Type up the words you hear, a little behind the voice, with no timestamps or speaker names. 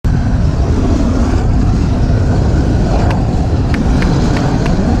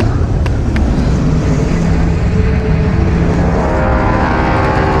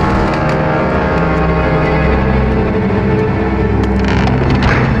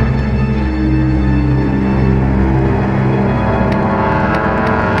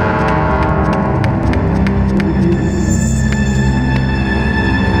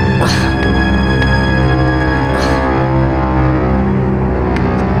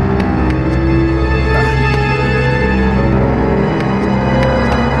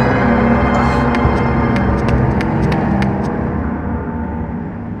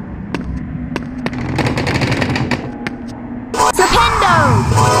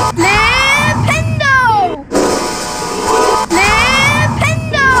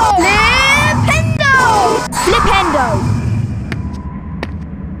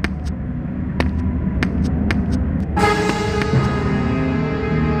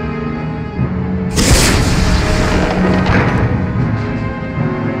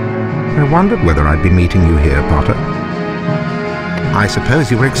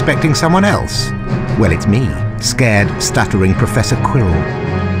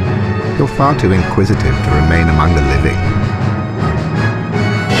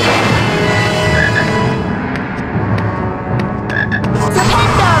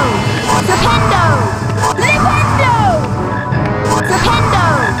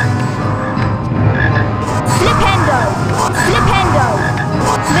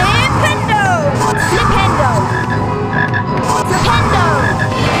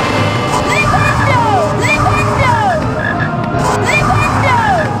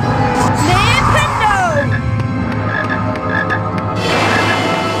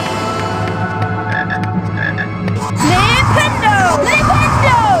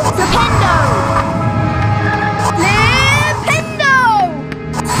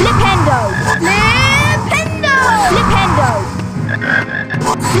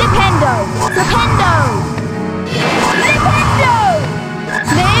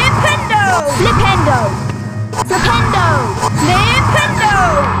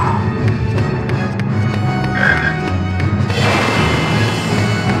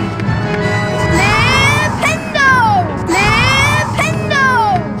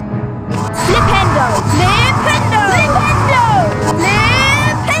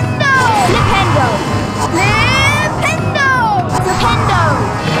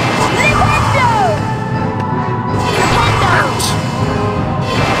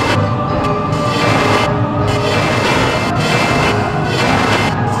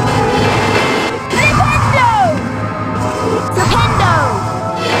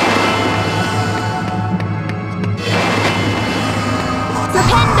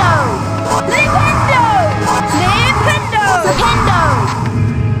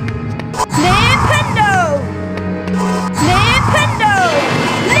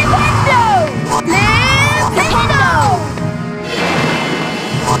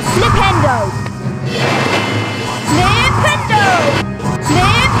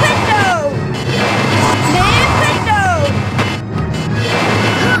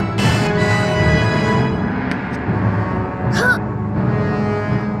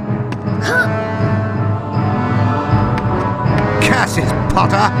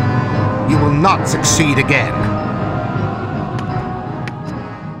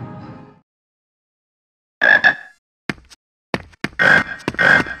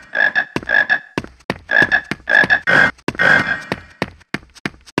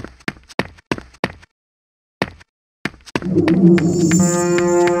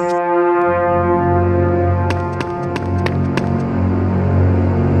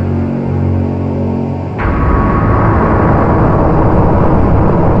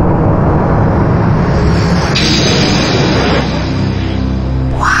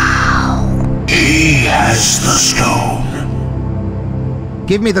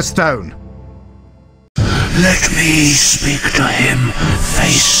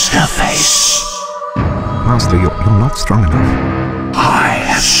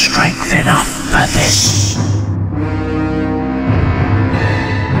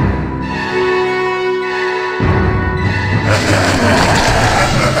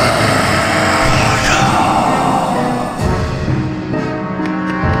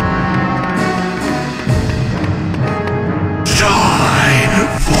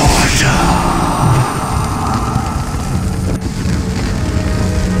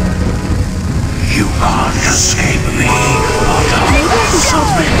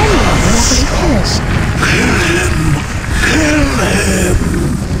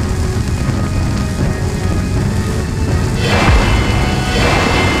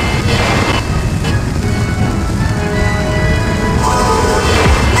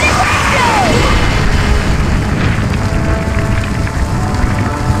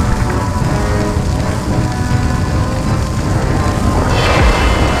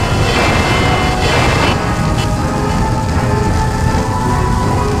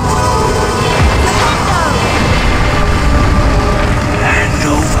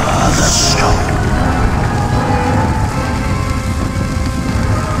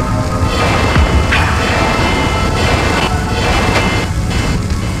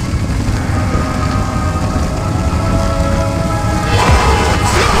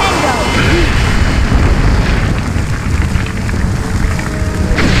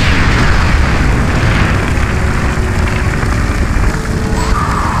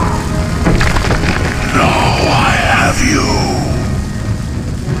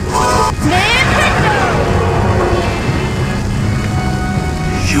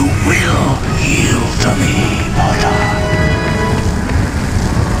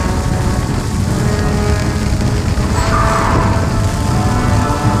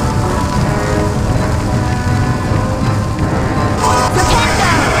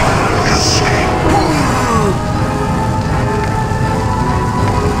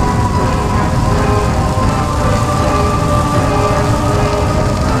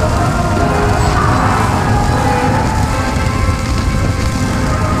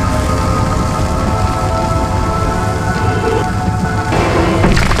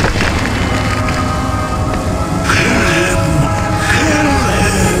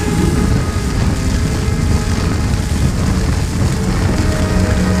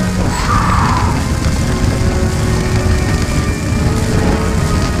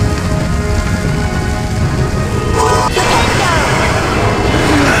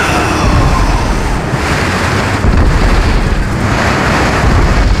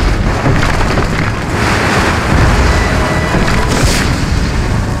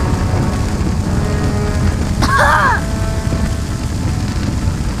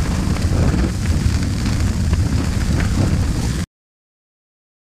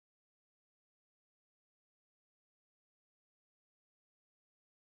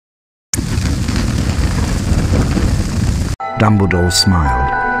Dumbledore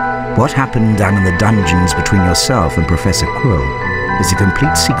smiled. What happened down in the dungeons between yourself and Professor Quirrell is a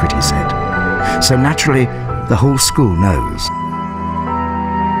complete secret, he said. So naturally, the whole school knows.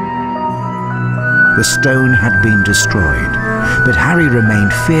 The stone had been destroyed, but Harry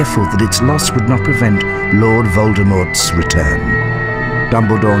remained fearful that its loss would not prevent Lord Voldemort's return.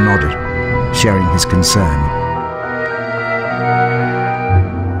 Dumbledore nodded, sharing his concern.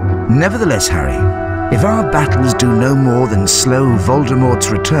 Nevertheless, Harry, if our battles do no more than slow Voldemort's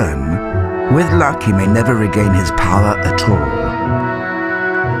return, with luck he may never regain his power at all.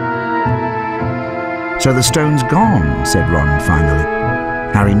 So the stone's gone, said Ron finally.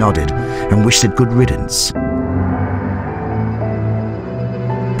 Harry nodded and wished it good riddance.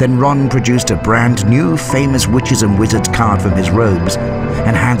 Then Ron produced a brand new famous witches and wizards card from his robes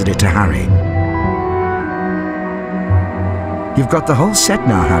and handed it to Harry. You've got the whole set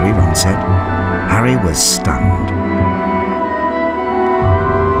now, Harry, Ron said. Harry was stunned.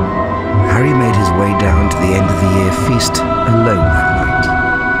 Harry made his way down to the end of the year feast alone that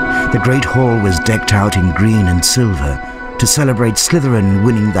night. The great hall was decked out in green and silver to celebrate Slytherin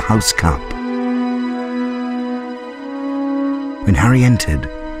winning the House Cup. When Harry entered,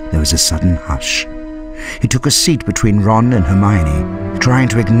 there was a sudden hush. He took a seat between Ron and Hermione, trying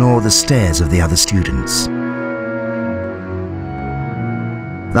to ignore the stares of the other students.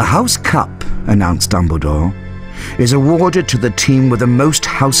 The House Cup, announced Dumbledore, is awarded to the team with the most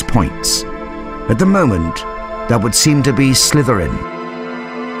house points. At the moment, that would seem to be Slytherin.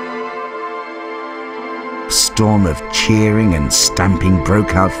 A storm of cheering and stamping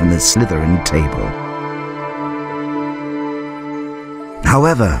broke out from the Slytherin table.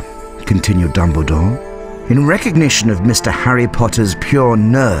 However, continued Dumbledore, in recognition of Mr. Harry Potter's pure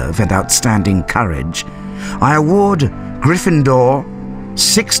nerve and outstanding courage, I award Gryffindor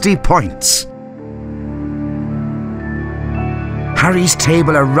 60 points. Harry's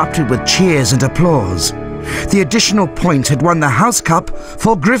table erupted with cheers and applause. The additional points had won the House Cup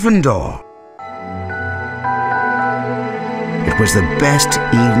for Gryffindor. It was the best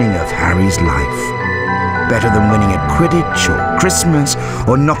evening of Harry's life. Better than winning at Quidditch or Christmas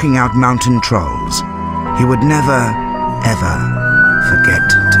or knocking out mountain trolls. He would never, ever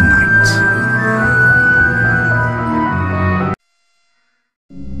forget